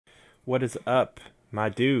What is up, my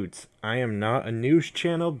dudes? I am not a news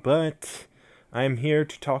channel, but I am here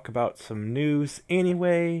to talk about some news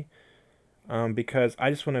anyway, because I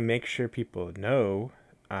just want to make sure people know,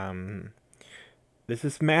 this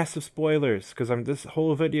is massive spoilers, because this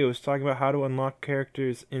whole video is talking about how to unlock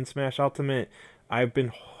characters in Smash Ultimate. I've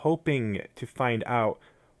been hoping to find out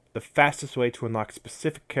the fastest way to unlock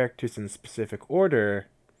specific characters in specific order.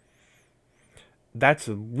 That's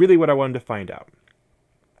really what I wanted to find out.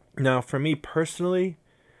 Now, for me personally,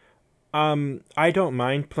 I don't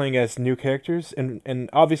mind playing as new characters, and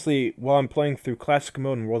obviously, while I'm playing through Classic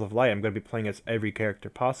Mode and World of Light, I'm going to be playing as every character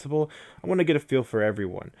possible. I want to get a feel for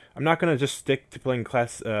everyone. I'm not going to just stick to playing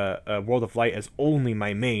World of Light as only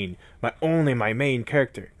my main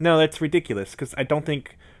character. No, that's ridiculous, because I don't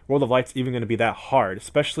think World of Light's even going to be that hard,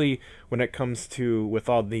 especially when it comes to, with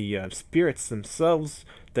all the spirits themselves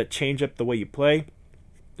that change up the way you play.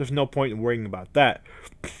 There's no point in worrying about that.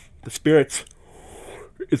 The spirits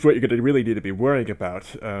is what you're going to really need to be worrying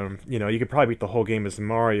about. You could probably beat the whole game as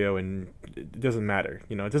Mario, and it doesn't matter.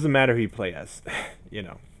 It doesn't matter who you play as.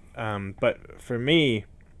 But for me,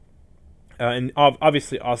 and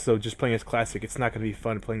obviously also just playing as Classic, it's not going to be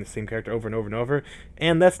fun playing the same character over and over and over,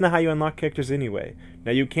 and that's not how you unlock characters anyway.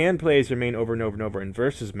 Now, you can play as your main over and over and over in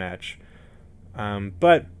Versus Match,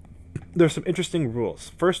 but there's some interesting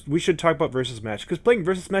rules. First, we should talk about Versus Match, because playing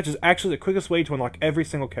Versus Match is actually the quickest way to unlock every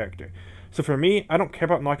single character. So for me, I don't care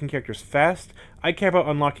about unlocking characters fast. I care about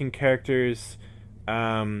unlocking characters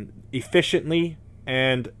efficiently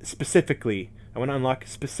and specifically. I want to unlock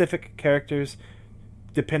specific characters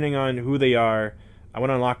depending on who they are. I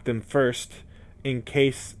want to unlock them first in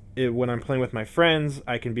case when I'm playing with my friends,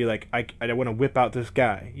 I can be like, I want to whip out this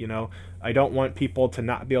guy, I don't want people to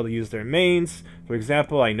not be able to use their mains. For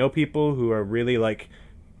example, I know people who are really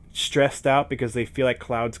stressed out because they feel like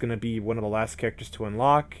Cloud's going to be one of the last characters to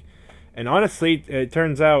unlock. And honestly, it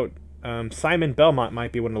turns out Simon Belmont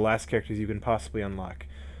might be one of the last characters you can possibly unlock.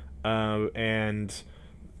 And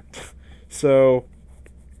so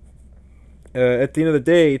at the end of the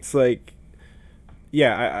day, it's like,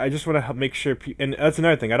 yeah, I just want to make sure, and that's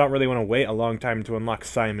another thing, I don't really want to wait a long time to unlock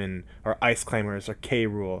Simon, or Ice Climbers, or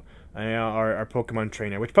K-Rool, or Pokemon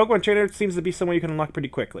Trainer, which Pokemon Trainer seems to be someone you can unlock pretty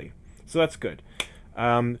quickly, so that's good.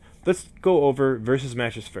 Let's go over Versus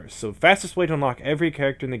Matches first. So, fastest way to unlock every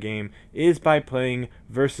character in the game is by playing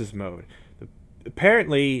Versus Mode.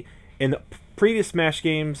 Apparently, in the previous Smash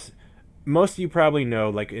games, most of you probably know,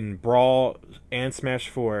 like in Brawl and Smash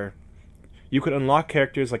 4, you could unlock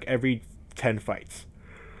characters every 10 fights.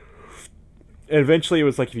 And eventually it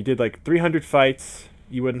was if you did 300 fights,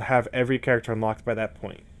 you wouldn't have every character unlocked by that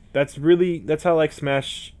point. That's how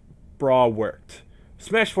Smash Brawl worked.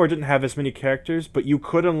 Smash 4 didn't have as many characters, but you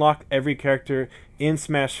could unlock every character in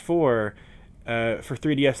Smash 4 for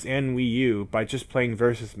 3DS and Wii U by just playing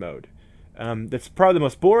Versus Mode. That's probably the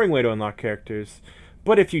most boring way to unlock characters,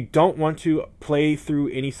 but if you don't want to play through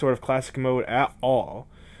any sort of Classic Mode at all,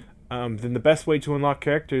 then the best way to unlock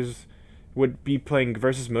characters would be playing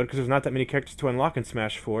Versus Mode, because there's not that many characters to unlock in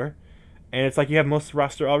Smash 4, and it's you have most of the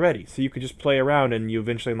roster already, so you could just play around and you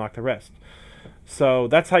eventually unlock the rest. So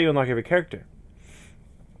that's how you unlock every character.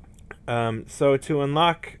 In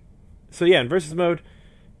Versus Mode,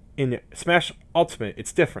 in Smash Ultimate,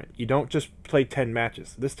 it's different. You don't just play 10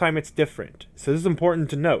 matches. This time it's different. So this is important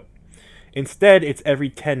to note. Instead, it's every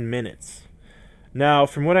 10 minutes. Now,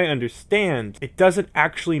 from what I understand, it doesn't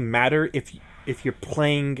actually matter if you're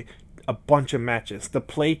playing a bunch of matches. The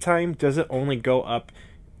playtime doesn't only go up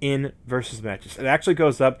in Versus Matches. It actually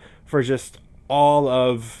goes up for just all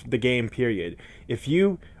of the game period. If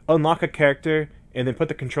you unlock a character and then put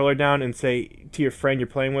the controller down and say to your friend you're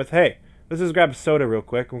playing with, hey, let's just grab a soda real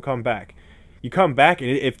quick and we'll come back. You come back, and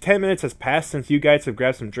if 10 minutes has passed since you guys have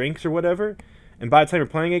grabbed some drinks or whatever, and by the time you're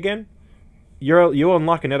playing again, you'll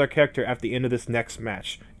unlock another character at the end of this next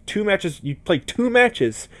match. 2 matches, you play 2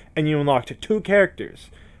 matches, and you unlocked 2 characters.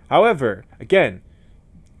 However, again,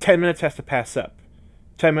 10 minutes has to pass up.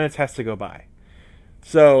 10 minutes has to go by.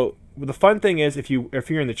 So the fun thing is, if you're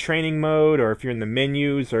in the training mode, or if you're in the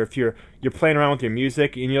menus, or if you're playing around with your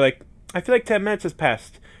music, and you're like, I feel like 10 minutes has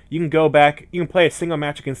passed, you can go back, you can play a single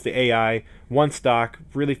match against the AI, one stock,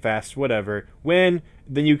 really fast, whatever. Win,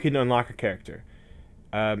 then you can unlock a character.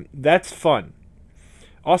 That's fun.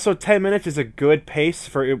 Also, 10 minutes is a good pace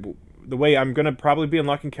for it. The way I'm going to probably be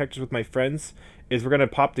unlocking characters with my friends is we're going to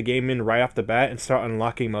pop the game in right off the bat and start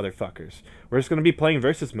unlocking motherfuckers. We're just going to be playing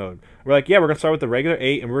Versus Mode. We're we're going to start with the regular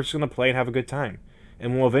 8, and we're just going to play and have a good time.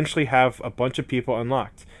 And we'll eventually have a bunch of people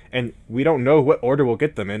unlocked. And we don't know what order we'll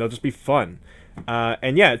get them in. It'll just be fun.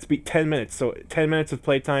 And yeah, it's 10 minutes. So 10 minutes of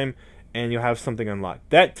playtime and you'll have something unlocked.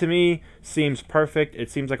 That, to me, seems perfect.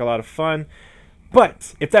 It seems like a lot of fun.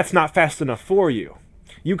 But if that's not fast enough for you,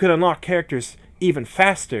 you can unlock characters even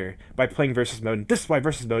faster by playing versus mode. And this is why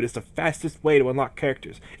versus mode is the fastest way to unlock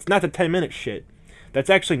characters. It's not the 10-minute shit. That's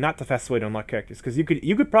actually not the fastest way to unlock characters, because you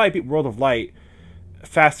could probably beat World of Light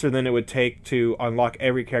faster than it would take to unlock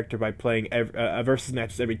every character by playing versus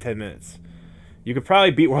matches every 10 minutes. You could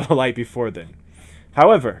probably beat World of Light before then.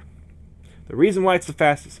 However, the reason why it's the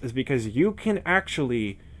fastest is because you can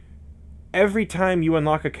actually, every time you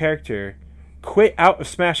unlock a character, quit out of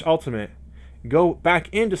Smash Ultimate, go back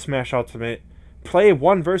into Smash Ultimate, play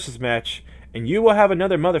one versus match, and you will have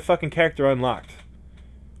another motherfucking character unlocked.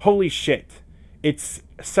 Holy shit. It's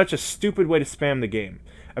such a stupid way to spam the game.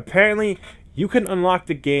 Apparently, you can unlock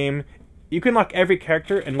the game, you can unlock every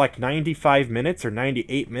character in like 95 minutes or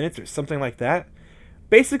 98 minutes or something like that.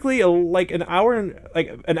 Basically, like an hour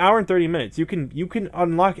and 30 minutes. You can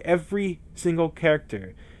unlock every single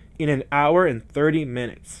character in an hour and 30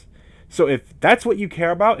 minutes. So if that's what you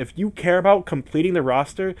care about, if you care about completing the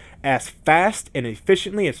roster as fast and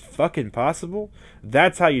efficiently as fucking possible,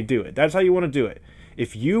 that's how you do it. That's how you want to do it.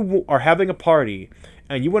 If you are having a party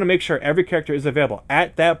and you want to make sure every character is available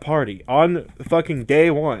at that party on fucking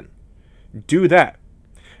day one, do that.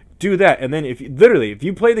 Do that. And then if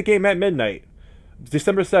you play the game at midnight,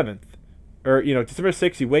 December 7th, or December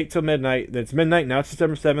 6th, you wait till midnight, then it's midnight, now it's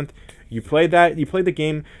December 7th, you play the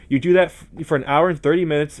game, you do that for an hour and 30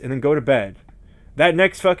 minutes, and then go to bed. That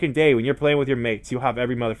next fucking day, when you're playing with your mates, you'll have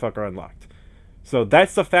every motherfucker unlocked. So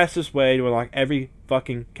that's the fastest way to unlock every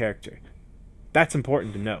fucking character. That's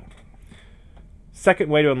important to know. Second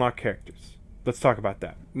way to unlock characters. Let's talk about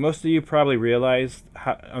that. Most of you probably realized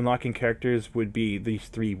how unlocking characters would be these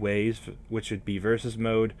three ways, which would be Versus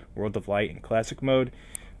Mode, World of Light, and Classic Mode.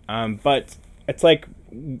 But it's like,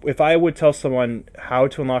 if I would tell someone how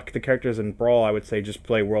to unlock the characters in Brawl, I would say just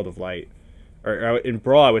play World of Light. Or in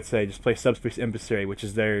Brawl, I would say just play Subspace Emissary, which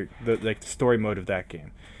is the story mode of that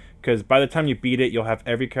game. Because by the time you beat it, you'll have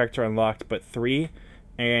every character unlocked but 3,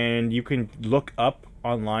 and you can look up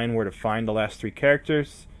online where to find the last 3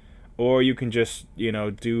 characters, or you can just,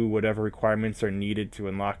 do whatever requirements are needed to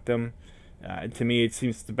unlock them. To me, it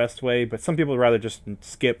seems the best way, but some people would rather just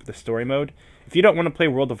skip the story mode. If you don't want to play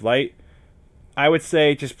World of Light, I would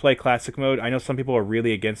say just play Classic Mode. I know some people are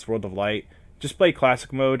really against World of Light. Just play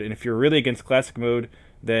Classic Mode, and if you're really against Classic Mode,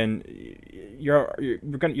 then you're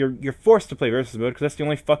forced to play Versus Mode, because that's the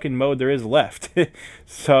only fucking mode there is left.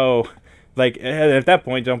 So, like, at that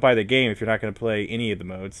point, don't buy the game if you're not going to play any of the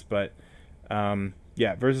modes. But,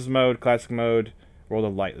 yeah, Versus Mode, Classic Mode, World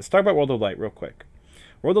of Light. Let's talk about World of Light real quick.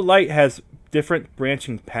 World of Light has different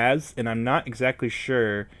branching paths, and I'm not exactly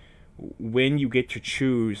sure when you get to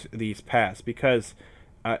choose these paths, because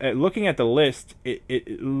looking at the list,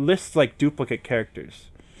 it lists like duplicate characters.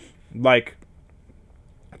 Like,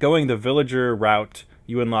 going the villager route,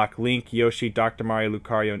 you unlock Link, Yoshi, Dr. Mario,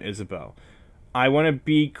 Lucario, and Isabelle. I want to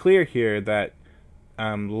be clear here that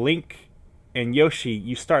Link and Yoshi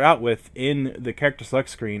you start out with in the character select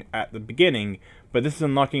screen at the beginning, but this is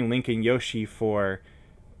unlocking Link and Yoshi for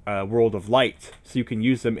World of Light, so you can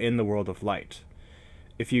use them in the World of Light.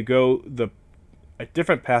 If you go a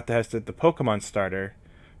different path that has the Pokemon starter,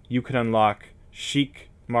 you can unlock Sheik,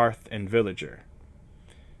 Marth, and Villager.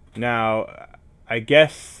 Now, I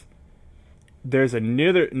guess there's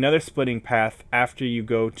another splitting path after you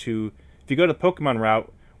go to... If you go to the Pokemon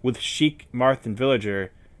route with Sheik, Marth, and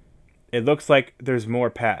Villager, it looks like there's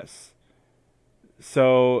more paths.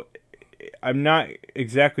 So, I'm not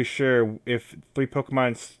exactly sure if 3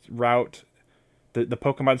 Pokemon's route... The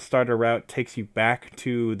Pokemon starter route takes you back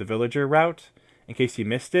to the Villager route, in case you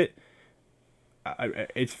missed it.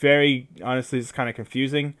 It's very, honestly, it's kind of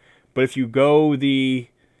confusing. But if you go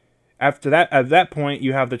at that point,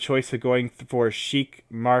 you have the choice of going for Sheik,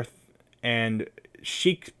 Marth, and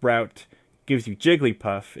Sheik's route gives you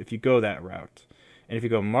Jigglypuff if you go that route. And if you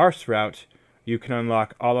go Marth's route, you can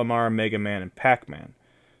unlock Olimar, Mega Man, and Pac-Man.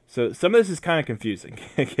 So some of this is kind of confusing,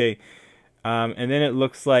 okay? And then it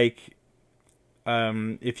looks like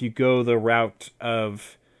if you go the route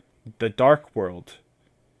of the Dark World,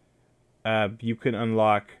 you can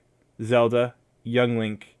unlock Zelda, Young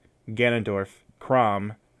Link, Ganondorf,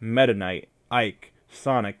 Chrom, Meta Knight, Ike,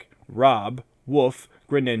 Sonic, Rob, Wolf,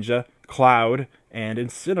 Greninja, Cloud, and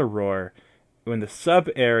Incineroar. In the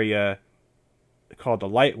sub-area called the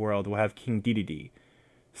Light World, will have King Dedede.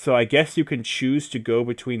 So I guess you can choose to go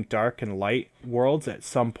between Dark and Light worlds at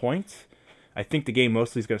some point. I think the game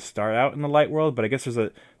mostly is going to start out in the Light World, but I guess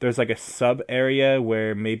there's like a sub-area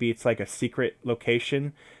where maybe it's like a secret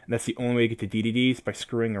location, and that's the only way to get to Dedede's, by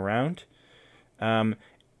screwing around.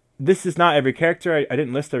 this is not every character. I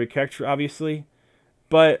didn't list every character, obviously.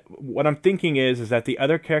 But what I'm thinking is that the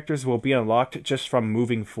other characters will be unlocked just from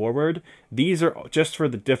moving forward. These are just for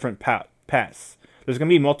the different paths. There's going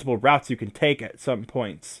to be multiple routes you can take at some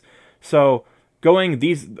points. So going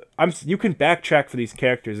these, you can backtrack for these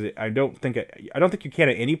characters. I don't think you can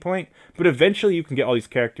at any point, but eventually you can get all these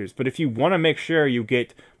characters. But if you want to make sure you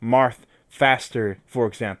get Marth faster, for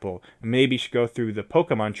example, maybe you should go through the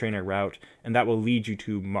Pokemon trainer route, and that will lead you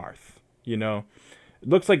to Marth. You know, it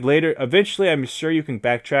looks like later, eventually, I'm sure you can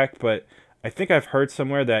backtrack, but I think I've heard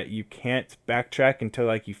somewhere that you can't backtrack until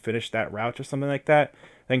like you finish that route or something like that.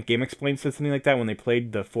 I think GameXplain said something like that when they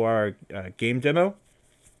played the 4-hour game demo.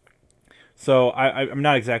 So I'm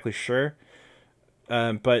not exactly sure,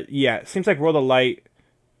 but yeah, it seems like World of Light.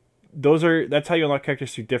 That's how you unlock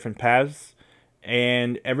characters through different paths,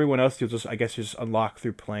 and everyone else I guess you just unlock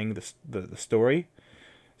through playing the story.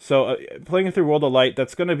 So playing it through World of Light,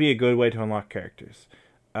 that's going to be a good way to unlock characters,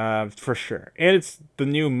 for sure. And it's the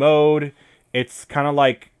new mode. It's kind of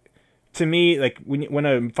like, to me, like when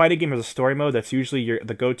a fighting game has a story mode, that's usually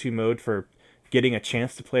the go-to mode for getting a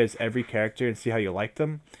chance to play as every character and see how you like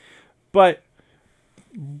them. But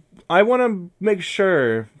I want to make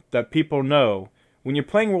sure that people know, when you're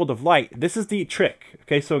playing World of Light, this is the trick.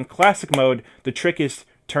 Okay, so in classic mode, the trick is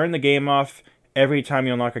turn the game off every time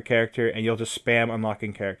you unlock a character, and you'll just spam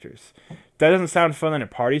unlocking characters. That doesn't sound fun in a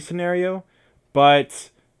party scenario, but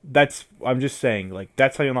I'm just saying, like,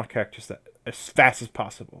 that's how you unlock characters as fast as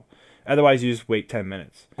possible. Otherwise, you just wait 10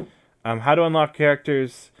 minutes. How to unlock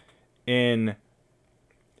characters in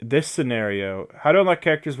this scenario, how to unlock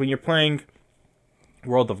characters when you're playing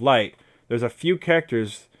World of Light. There's a few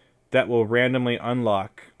characters that will randomly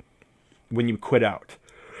unlock when you quit out.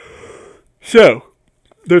 So,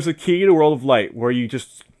 there's a key to World of Light where you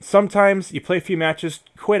just, sometimes you play a few matches,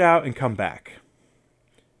 quit out, and come back.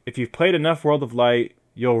 If you've played enough World of Light,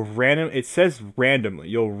 it says randomly,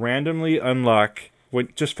 you'll randomly unlock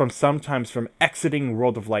just sometimes from exiting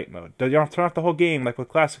World of Light mode. You don't have to turn off the whole game like with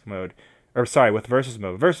classic mode. Or sorry, with Versus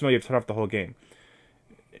mode. Versus mode, you have to turn off the whole game.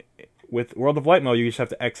 With World of Light mode, you just have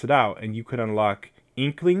to exit out, and you could unlock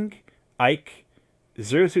Inkling, Ike,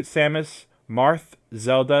 Zero Suit Samus, Marth,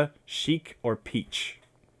 Zelda, Sheik, or Peach.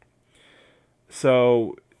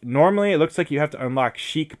 So normally it looks like you have to unlock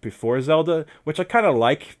Sheik before Zelda, which I kind of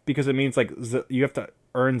like, because it means like you have to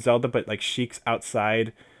earn Zelda, but like Sheik's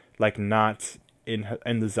outside, like not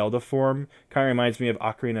in the Zelda form. Kind of reminds me of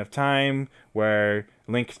Ocarina of Time, where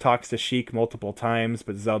Link talks to Sheik multiple times,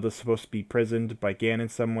 but Zelda's supposed to be prisoned by Ganon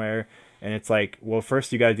somewhere, and it's like, well,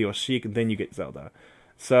 first you gotta deal with Sheik, and then you get Zelda.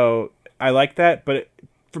 So I like that, but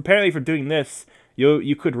apparently for doing this,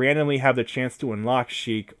 you could randomly have the chance to unlock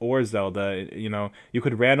Sheik or Zelda. You know, you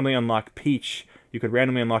could randomly unlock Peach. You could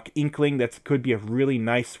randomly unlock Inkling. That could be a really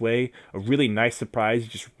nice way, a really nice surprise. You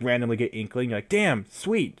just randomly get Inkling. You're like, damn,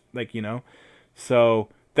 sweet. Like, you know. So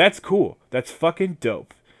that's cool. That's fucking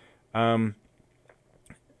dope. So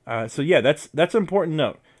yeah, that's an important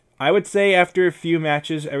note. I would say after a few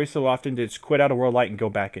matches, every so often, to just quit out of World Light and go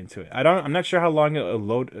back into it. I'm not sure how long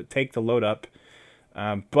it'll take to load up.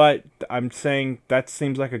 But I'm saying that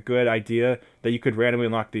seems like a good idea, that you could randomly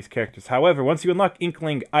unlock these characters. However, once you unlock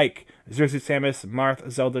Inkling, Ike, Zero Suit Samus, Marth,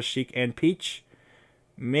 Zelda, Sheik, and Peach,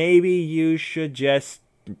 maybe you should just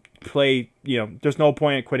play, you know, there's no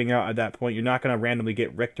point in quitting out at that point. You're not going to randomly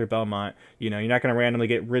get Richter Belmont, you know, you're not going to randomly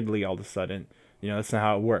get Ridley all of a sudden. You know, that's not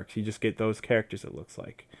how it works. You just get those characters, it looks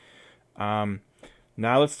like. Now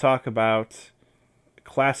let's talk about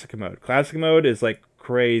Classic Mode. Classic Mode is like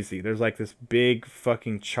crazy. There's like this big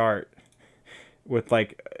fucking chart with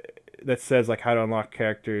like that says like how to unlock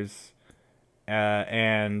characters,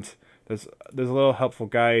 and there's a little helpful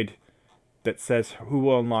guide that says who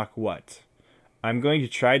will unlock what. I'm going to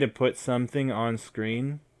try to put something on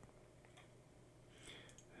screen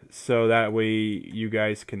so that way you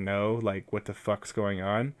guys can know like what the fuck's going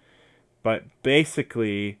on. But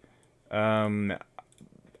basically, I'm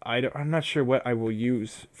not sure what I will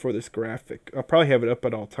use for this graphic. I'll probably have it up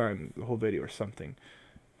at all time, the whole video or something.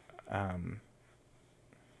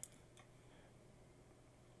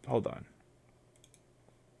 Hold on.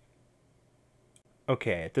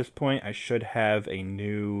 Okay, at this point I should have a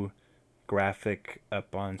new graphic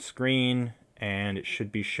up on screen, and it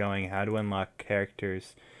should be showing how to unlock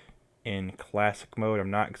characters in classic mode. I'm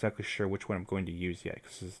not exactly sure which one I'm going to use yet,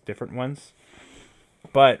 because there's different ones.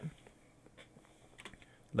 But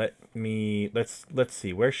let's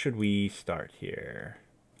see, where should we start here?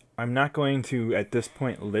 I'm not going to at this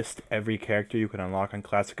point list every character you can unlock on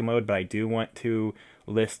classic mode, but I do want to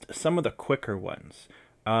list some of the quicker ones,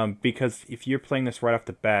 because if you're playing this right off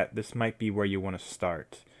the bat, this might be where you want to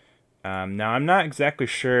start. Now I'm not exactly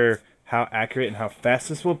sure how accurate and how fast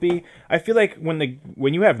this will be. I feel like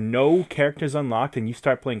when you have no characters unlocked and you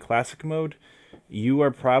start playing classic mode, you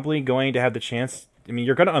are probably going to have the chance. I mean,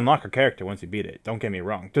 you're going to unlock a character once you beat it. Don't get me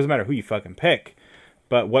wrong. Doesn't matter who you fucking pick,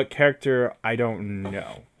 but what character, I don't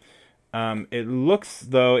know. It looks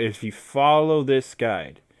though, if you follow this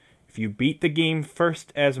guide, if you beat the game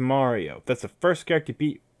first as Mario, if that's the first character you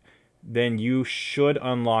beat, then you should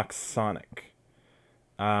unlock Sonic.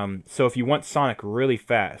 So if you want Sonic really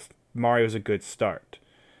fast, Mario's a good start.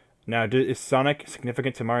 Now, is Sonic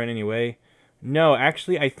significant to Mario in any way? No,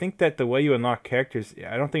 actually, I think that the way you unlock characters,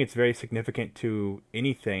 I don't think it's very significant to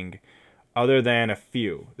anything other than a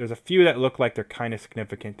few. There's a few that look like they're kind of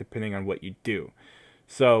significant depending on what you do.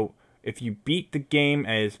 So, if you beat the game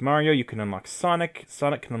as Mario, you can unlock Sonic.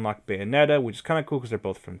 Sonic can unlock Bayonetta, which is kind of cool because they're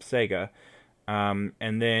both from Sega. And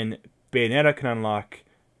then Bayonetta can unlock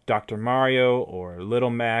Dr. Mario or Little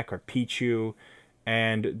Mac or Pichu,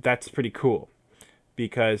 and that's pretty cool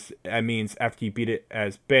because that means after you beat it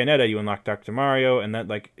as Bayonetta, you unlock Dr. Mario, and that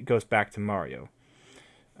like goes back to Mario.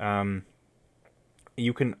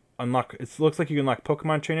 You can unlock. It looks like you can unlock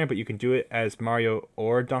Pokemon Trainer, but you can do it as Mario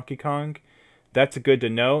or Donkey Kong. That's good to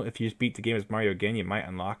know. If you just beat the game as Mario again, you might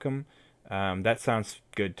unlock them. That sounds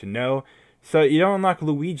good to know. So you don't unlock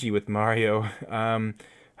Luigi with Mario.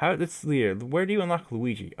 Let's see. Where do you unlock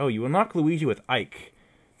Luigi? Oh, you unlock Luigi with Ike.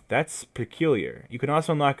 That's peculiar. You can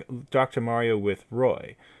also unlock Dr. Mario with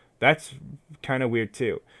Roy. That's kind of weird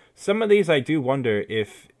too. Some of these I do wonder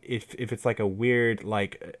if it's like a weird,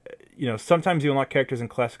 like, sometimes you unlock characters in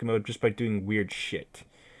classic mode just by doing weird shit.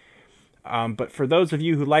 But for those of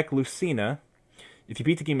you who like Lucina, if you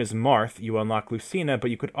beat the game as Marth, you unlock Lucina, but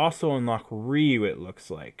you could also unlock Ryu, it looks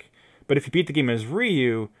like. But if you beat the game as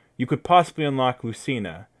Ryu, you could possibly unlock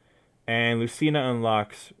Lucina. And Lucina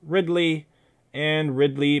unlocks Ridley, and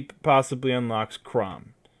Ridley possibly unlocks Chrom.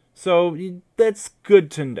 So that's good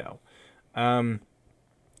to know.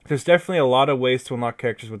 There's definitely a lot of ways to unlock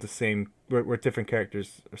characters with the same, with different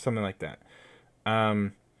characters, or something like that.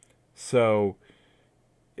 So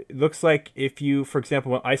it looks like if you, for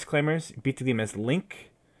example, with Ice Climbers, beat the game as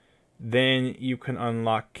Link, then you can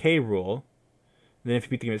unlock K. Rool. Then if you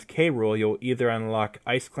beat the game as K. Rool, you'll either unlock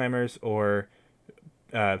Ice Climbers or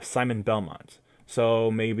Simon Belmont.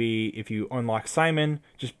 So maybe if you unlock Simon,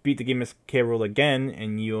 just beat the game as K. Rool again,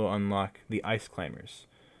 and you'll unlock the Ice Climbers.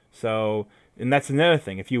 So, and that's another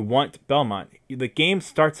thing. If you want Belmont, the game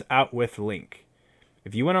starts out with Link.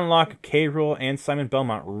 If you want to unlock K. Rool and Simon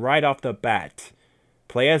Belmont right off the bat,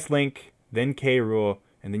 play as Link, then K. Rool,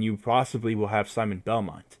 and then you possibly will have Simon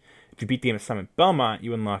Belmont. If you beat the game as Simon Belmont,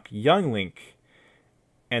 you unlock Young Link,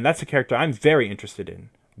 and that's a character I'm very interested in.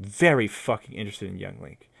 Very fucking interested in Young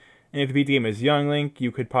Link. And if you beat the game as Young Link,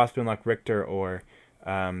 you could possibly unlock Richter or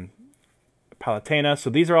Palutena. So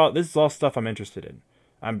this is all stuff I'm interested in.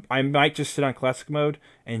 I might just sit on classic mode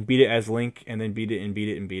and beat it as Link, and then beat it and beat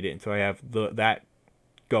it and beat it until I have that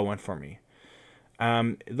going for me.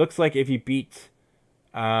 It looks like if you beat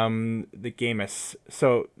the game as...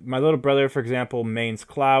 So, my little brother, for example, mains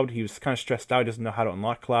Cloud. He was kind of stressed out. He doesn't know how to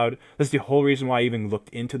unlock Cloud. This is the whole reason why I even looked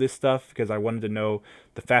into this stuff, because I wanted to know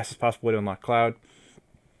the fastest possible way to unlock Cloud.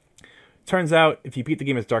 Turns out, if you beat the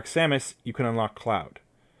game as Dark Samus, you can unlock Cloud.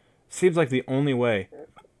 Seems like the only way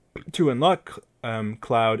to unlock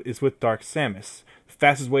Cloud is with Dark Samus. The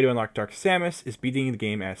fastest way to unlock Dark Samus is beating the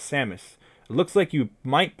game as Samus. It looks like you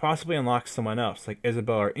might possibly unlock someone else, like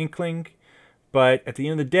Isabelle or Inkling, but at the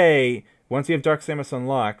end of the day, once you have Dark Samus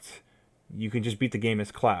unlocked, you can just beat the game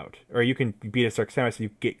as Cloud. Or you can beat as Dark Samus and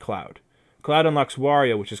you get Cloud. Cloud unlocks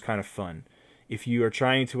Wario, which is kind of fun. If you are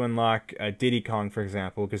trying to unlock Diddy Kong, for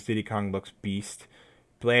example, because Diddy Kong looks beast,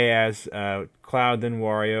 play as Cloud, then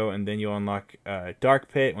Wario, and then you'll unlock Dark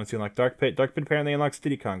Pit. Once you unlock Dark Pit apparently unlocks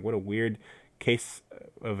Diddy Kong. What a weird case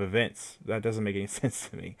of events. That doesn't make any sense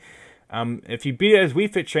to me. If you beat it as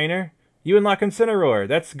Wii Fit Trainer, you unlock Incineroar.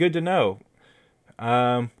 That's good to know.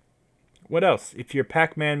 What else? If you're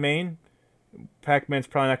Pac-Man main, Pac-Man's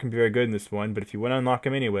probably not going to be very good in this one, but if you want to unlock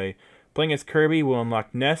him anyway, playing as Kirby will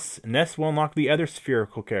unlock Ness. Ness will unlock the other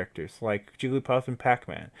spherical characters, like Jigglypuff and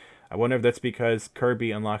Pac-Man. I wonder if that's because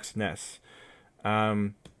Kirby unlocks Ness.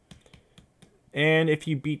 And if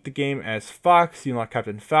you beat the game as Fox, you unlock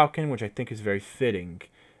Captain Falcon, which I think is very fitting.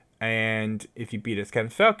 And if you beat as Captain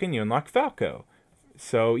Falcon, you unlock Falco.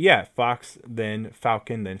 So yeah, Fox, then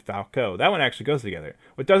Falcon, then Falco. That one actually goes together.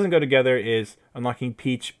 What doesn't go together is unlocking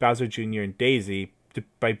Peach, Bowser Jr., and Daisy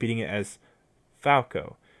by beating it as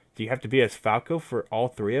Falco. Do you have to be as Falco for all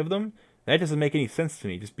three of them? That doesn't make any sense to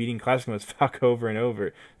me. Just beating classic mode as Falco over and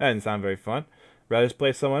over. That doesn't sound very fun. Rather just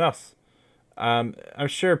play someone else. I'm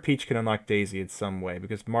sure Peach can unlock Daisy in some way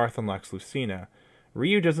because Marth unlocks Lucina.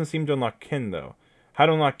 Ryu doesn't seem to unlock Kin though. How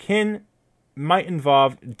to unlock Kin might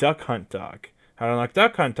involve Duck Hunt Dog. How to unlock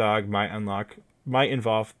Duck Hunt Dog might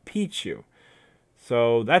involve Pichu.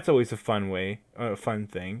 So that's always a fun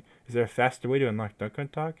thing. Is there a faster way to unlock Duck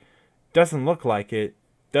Hunt Dog? Doesn't look like it.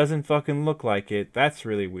 Doesn't fucking look like it. That's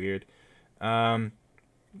really weird.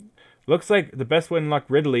 Looks like the best way to unlock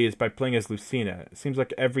Ridley is by playing as Lucina. It seems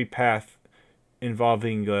like every path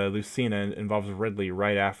involving Lucina involves Ridley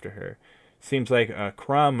right after her. Seems like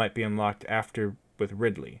Chrom might be unlocked after with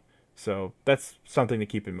Ridley. So that's something to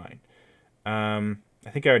keep in mind. I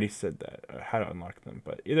think I already said that, how to unlock them.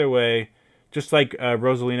 But either way, just like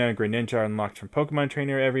Rosalina and Greninja are unlocked from Pokemon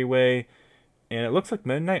Trainer every way. And it looks like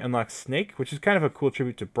Meta Knight unlocks Snake, which is kind of a cool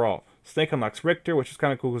tribute to Brawl. Snake unlocks Richter, which is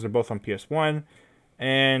kind of cool because they're both on PS1.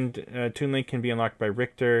 And Toon Link can be unlocked by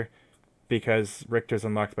Richter because Richter's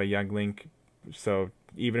unlocked by Young Link. So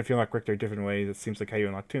even if you unlock Richter different ways, it seems like how you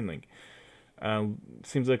unlock Toon Link.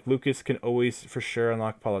 Seems like Lucas can always for sure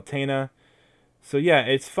unlock Palutena. So yeah,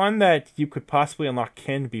 it's fun that you could possibly unlock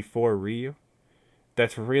Ken before Ryu.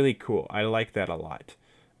 That's really cool. I like that a lot.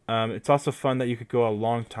 It's also fun that you could go a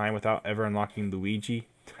long time without ever unlocking Luigi.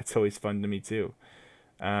 That's always fun to me too.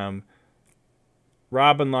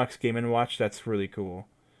 Rob unlocks Game & Watch. That's really cool.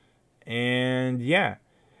 And yeah,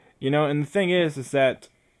 and the thing is that,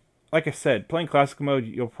 like I said, playing classical mode,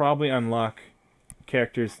 you'll probably unlock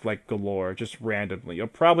characters like galore, just randomly. You'll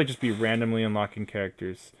probably just be randomly unlocking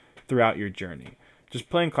characters throughout your journey. Just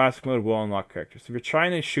playing classic mode will unlock characters. If you're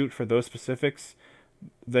trying to shoot for those specifics,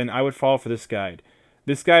 then I would follow for this guide.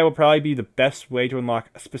 This guide will probably be the best way to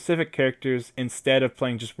unlock specific characters instead of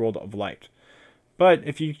playing just World of Light. But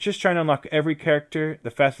if you're just trying to unlock every character the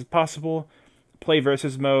fastest possible, play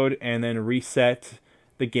versus mode and then reset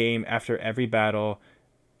the game after every battle.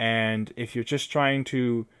 And if you're just trying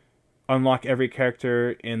to unlock every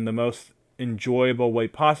character in the most enjoyable way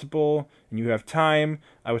possible and you have time,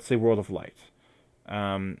 I would say World of Light.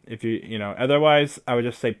 If otherwise, I would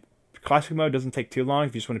just say classic mode doesn't take too long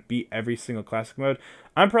if you just want to beat every single classic mode.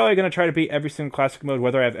 I'm probably going to try to beat every single classic mode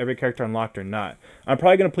whether I have every character unlocked or not. I'm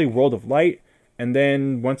probably going to play World of Light, and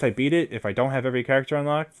then once I beat it, if I don't have every character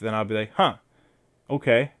unlocked, then I'll be like,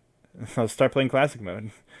 okay, I'll start playing classic mode,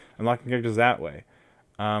 unlocking characters that way.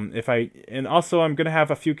 And also I'm going to have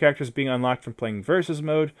a few characters being unlocked from playing versus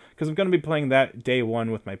mode, because I'm going to be playing that day one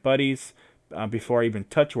with my buddies before I even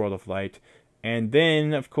touch World of Light. And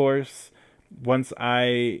then, of course, once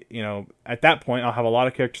at that point, I'll have a lot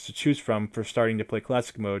of characters to choose from for starting to play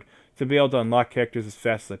classic mode to be able to unlock characters as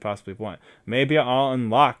fast as I possibly want. Maybe I'll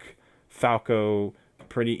unlock Falco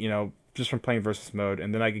just from playing versus mode,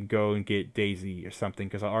 and then I can go and get Daisy or something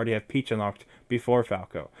because I already have Peach unlocked before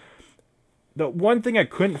Falco. The one thing I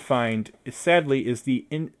couldn't find, sadly, is the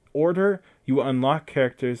in order you unlock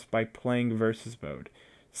characters by playing versus mode.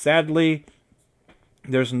 Sadly,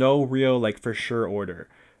 there's no real for sure order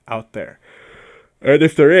out there. And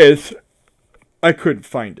if there is, I couldn't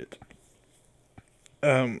find it.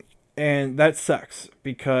 And that sucks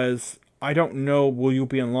because I don't know, will you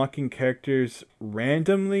be unlocking characters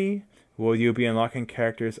randomly? Will you be unlocking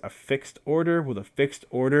characters a fixed order? Will the fixed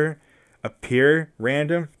order appear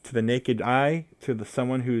random to the naked eye, to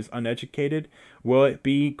someone who's uneducated? Will it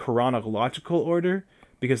be chronological order?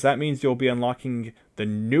 Because that means you'll be unlocking the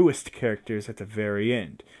newest characters at the very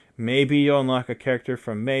end. Maybe you'll unlock a character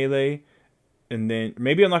from Melee, and then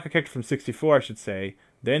maybe unlock a character from 64, I should say,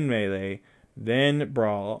 then Melee, then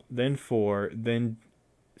Brawl, then 4, then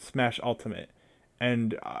Smash Ultimate,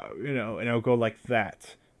 and and it'll go like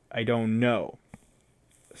that. I don't know.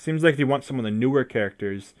 Seems like if you want some of the newer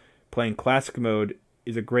characters, playing classic mode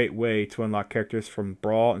is a great way to unlock characters from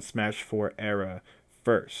Brawl and Smash 4 era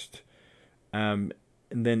first. And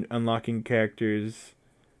then unlocking characters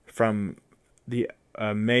from the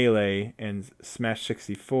Melee and Smash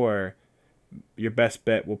 64, your best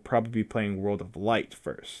bet will probably be playing World of Light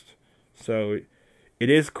first. So it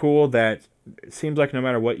is cool that it seems like no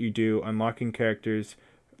matter what you do, unlocking characters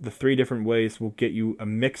the 3 different ways will get you a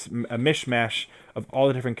mishmash of all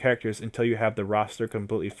the different characters until you have the roster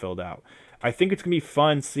completely filled out. I think it's gonna be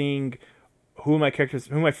fun seeing who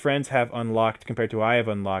my friends have unlocked compared to who I have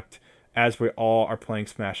unlocked as we all are playing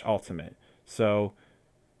Smash Ultimate. So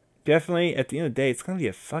definitely at the end of the day, it's gonna be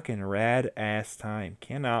a fucking rad ass time.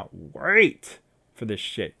 Cannot wait for this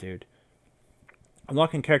shit, dude.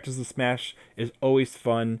 Unlocking characters in Smash is always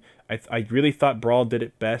fun. I really thought Brawl did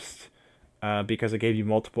it best. Because it gave you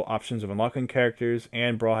multiple options of unlocking characters,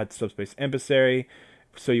 and Brawl had Subspace Emissary,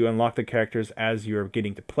 so you unlock the characters as you're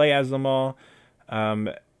getting to play as them all.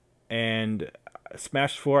 And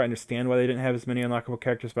Smash 4, I understand why they didn't have as many unlockable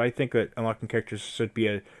characters, but I think that unlocking characters should be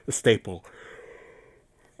a staple.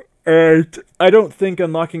 And I don't think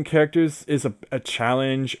unlocking characters is a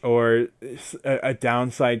challenge or a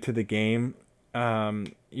downside to the game. I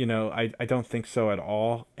don't think so at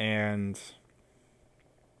all. And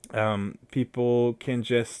people can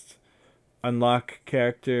just unlock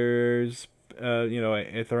characters,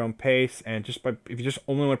 at their own pace. And if you just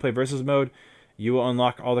only want to play versus mode, you will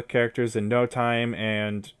unlock all the characters in no time,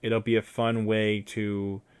 and it'll be a fun way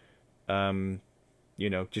to,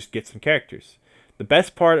 just get some characters. The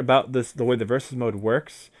best part about the way the versus mode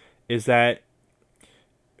works, is that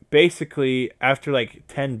basically after like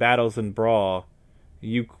 10 battles in Brawl,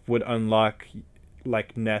 you would unlock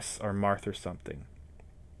like Ness or Marth or something.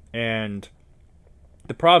 And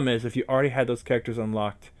the problem is, if you already had those characters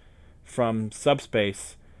unlocked from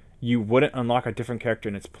Subspace, you wouldn't unlock a different character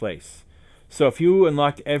in its place. So if you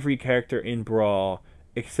unlocked every character in Brawl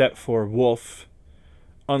except for Wolf,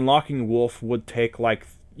 unlocking Wolf would take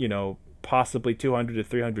possibly 200 to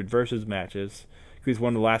 300 versus matches, because he's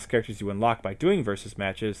one of the last characters you unlock by doing versus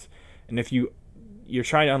matches. And if you're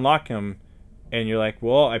trying to unlock him, and you're like,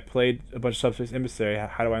 well, I played a bunch of Subspace Emissary,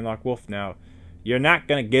 how do I unlock Wolf now? You're not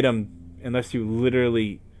going to get him unless you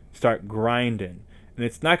literally start grinding. And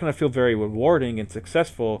it's not going to feel very rewarding and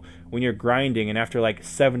successful when you're grinding, and after like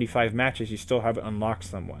 75 matches, you still haven't unlocked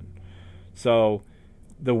someone. So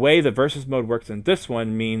the way the versus mode works in this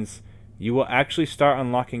one means you will actually start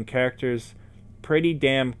unlocking characters pretty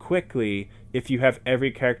damn quickly if you have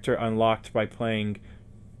every character unlocked by playing.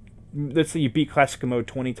 Let's say you beat Classic Mode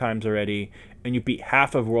 20 times already, and you beat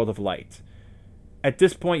half of World of Light. At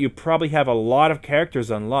this point, you probably have a lot of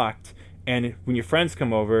characters unlocked, and when your friends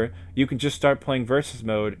come over, you can just start playing versus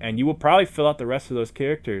mode, and you will probably fill out the rest of those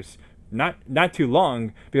characters. Not too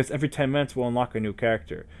long, because every 10 minutes we'll unlock a new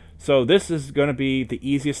character. So this is going to be the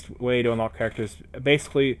easiest way to unlock characters,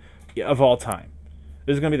 basically, of all time.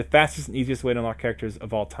 This is going to be the fastest and easiest way to unlock characters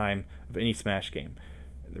of all time of any Smash game.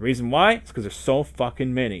 The reason why is because there's so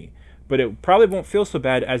fucking many. But it probably won't feel so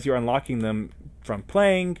bad as you're unlocking them from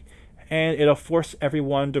playing, and it'll force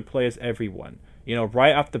everyone to play as everyone.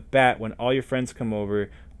 Right off the bat, when all your friends come over,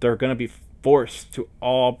 they're going to be forced to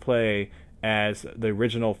all play as the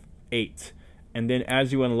original 8. And then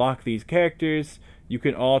as you unlock these characters, you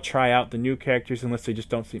can all try out the new characters unless they just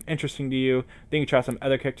don't seem interesting to you. Then you try some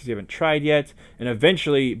other characters you haven't tried yet. And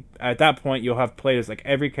eventually, at that point, you'll have played as like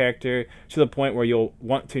every character to the point where you'll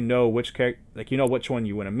want to know which character, which one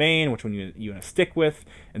you want to main, which one you want to stick with.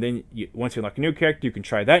 And then once you unlock a new character, you can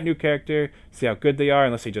try that new character, see how good they are,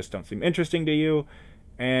 unless they just don't seem interesting to you.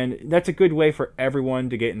 And that's a good way for everyone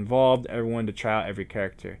to get involved, everyone to try out every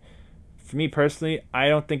character. For me personally, I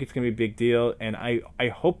don't think it's going to be a big deal, and I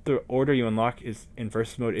hope the order you unlock is in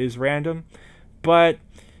versus mode is random, but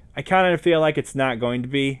I kind of feel like it's not going to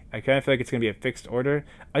be. I kind of feel like it's going to be a fixed order.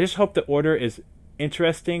 I just hope the order is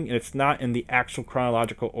interesting, and it's not in the actual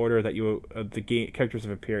chronological order that the characters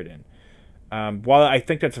have appeared in. While I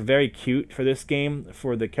think that's very cute for this game,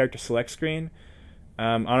 for the character select screen,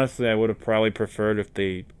 honestly, I would have probably preferred if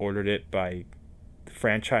they ordered it by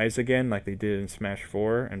franchise again, like they did in Smash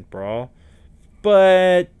 4 and Brawl.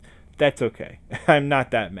 But that's okay. I'm not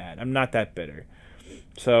that mad. I'm not that bitter.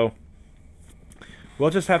 So we'll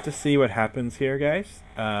just have to see what happens here, guys.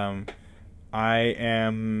 I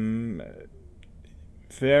am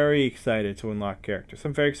very excited to unlock characters.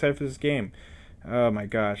 I'm very excited for this game. Oh my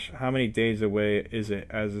gosh, how many days away is it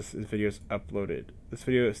as this video is uploaded? This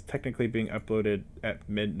video is technically being uploaded at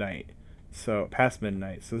midnight. So past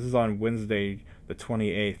midnight. So this is on Wednesday the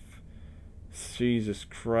 28th. Jesus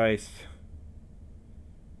Christ.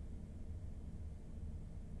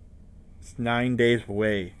 It's 9 days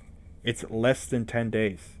away. It's less than 10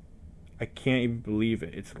 days. I can't even believe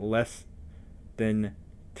it. It's less than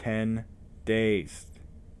 10 days.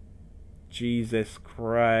 Jesus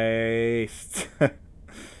Christ.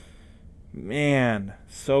 Man,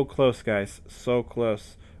 so close, guys. So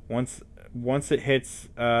close. Once it hits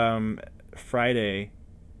Friday,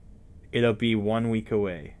 it'll be 1 week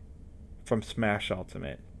away from Smash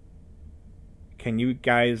Ultimate. Can you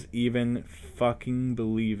guys even fucking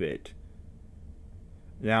believe it?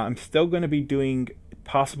 Now, I'm still going to be doing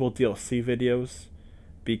possible DLC videos,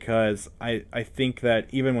 because I think that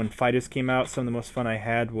even when Fighters came out, some of the most fun I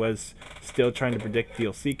had was still trying to predict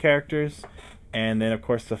DLC characters. And then, of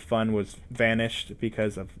course, the fun was vanished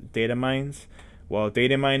because of data mines. Well,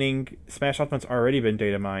 data mining, Smash Ultimate's already been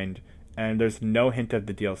data mined, and there's no hint of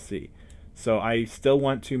the DLC. So I still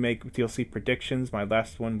want to make DLC predictions. My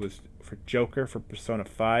last one was for Joker for Persona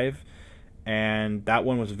 5, and that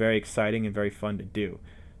one was very exciting and very fun to do,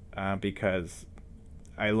 because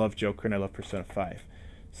I love Joker and I love Persona 5.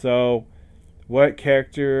 So, what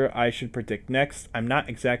character I should predict next, I'm not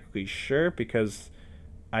exactly sure because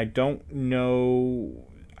I don't know.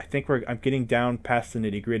 I think I'm getting down past the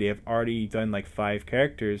nitty gritty. I've already done like 5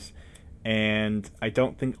 characters, and I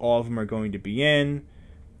don't think all of them are going to be in.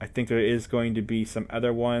 I think there is going to be some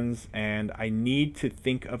other ones, and I need to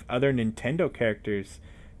think of other Nintendo characters.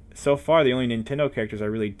 So far, the only Nintendo characters I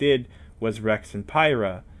really did was Rex and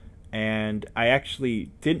Pyra, and I actually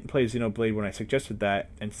didn't play Xenoblade when I suggested that,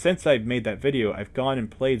 and since I've made that video, I've gone and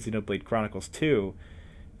played Xenoblade Chronicles 2.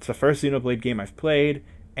 It's the first Xenoblade game I've played,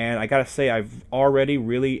 and I gotta say, I've already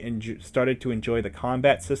really started to enjoy the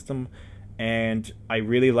combat system, and I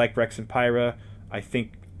really like Rex and Pyra. I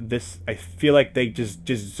feel like they just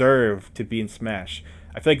deserve to be in Smash.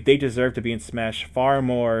 I feel like they deserve to be in Smash far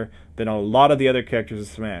more than a lot of the other characters in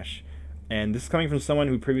Smash. And this is coming from someone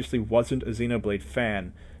who previously wasn't a Xenoblade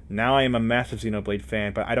fan. Now I am a massive Xenoblade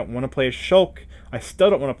fan, but I don't want to play as Shulk. I still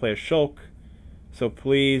don't want to play as Shulk. So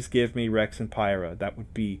please give me Rex and Pyra. That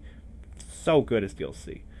would be so good as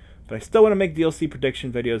DLC. But I still want to make DLC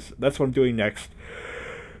prediction videos. That's what I'm doing next.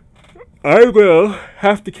 I will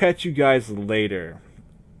have to catch you guys later.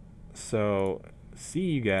 So, see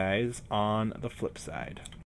you guys on the flip side.